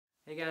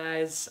Hey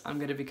guys, I'm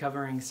going to be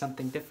covering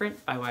something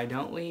different by Why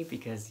Don't We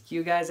because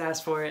you guys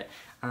asked for it.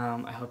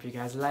 I hope you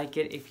guys like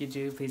it. If you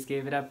do, please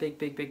give it a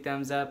big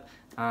thumbs up.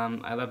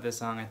 I love this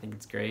song. I think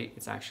it's great.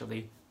 It's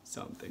actually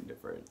something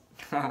different.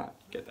 You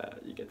get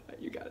that,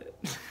 you got it.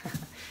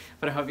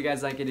 But I hope you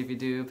guys like it. If you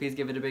do, please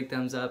give it a big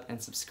thumbs up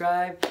and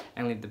subscribe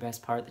and leave the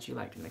best part that you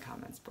liked in the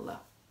comments below.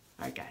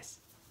 Alright guys,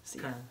 see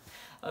ya.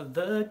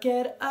 Look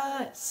at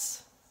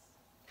us.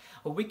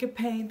 We could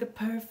paint the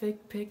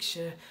perfect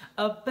picture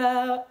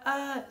about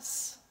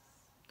us.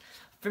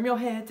 From your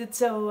head to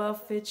toe, I'll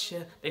fit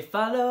you. They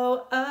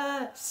follow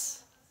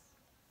us.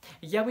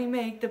 Yeah, we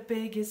make the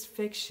biggest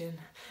fiction.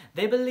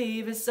 They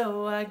believe it,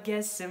 so I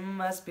guess it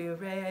must be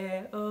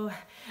real.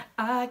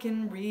 I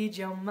can read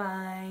your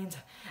mind.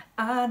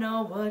 I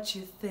know what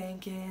you're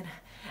thinking.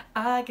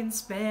 I can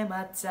spend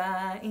my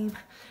time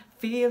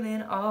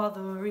feeling all the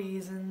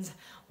reasons.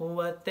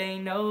 What they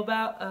know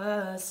about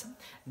us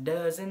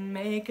doesn't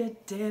make a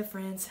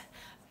difference.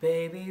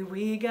 Baby,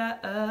 we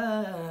got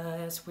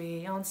us.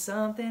 We on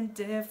something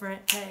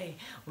different. Hey,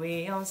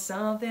 we on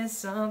something.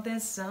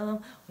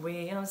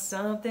 We on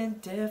something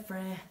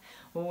different.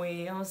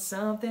 We on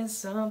something.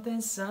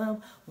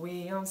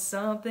 We on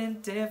something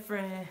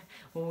different.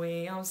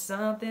 We on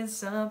something.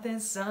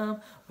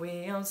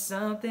 We on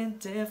something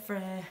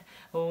different.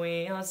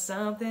 We on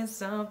something.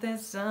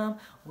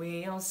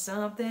 We on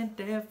something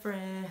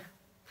different.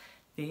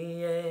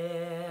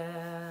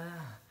 Yeah.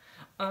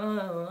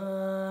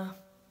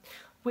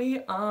 We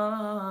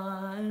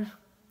on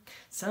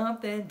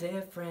something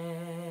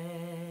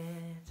different.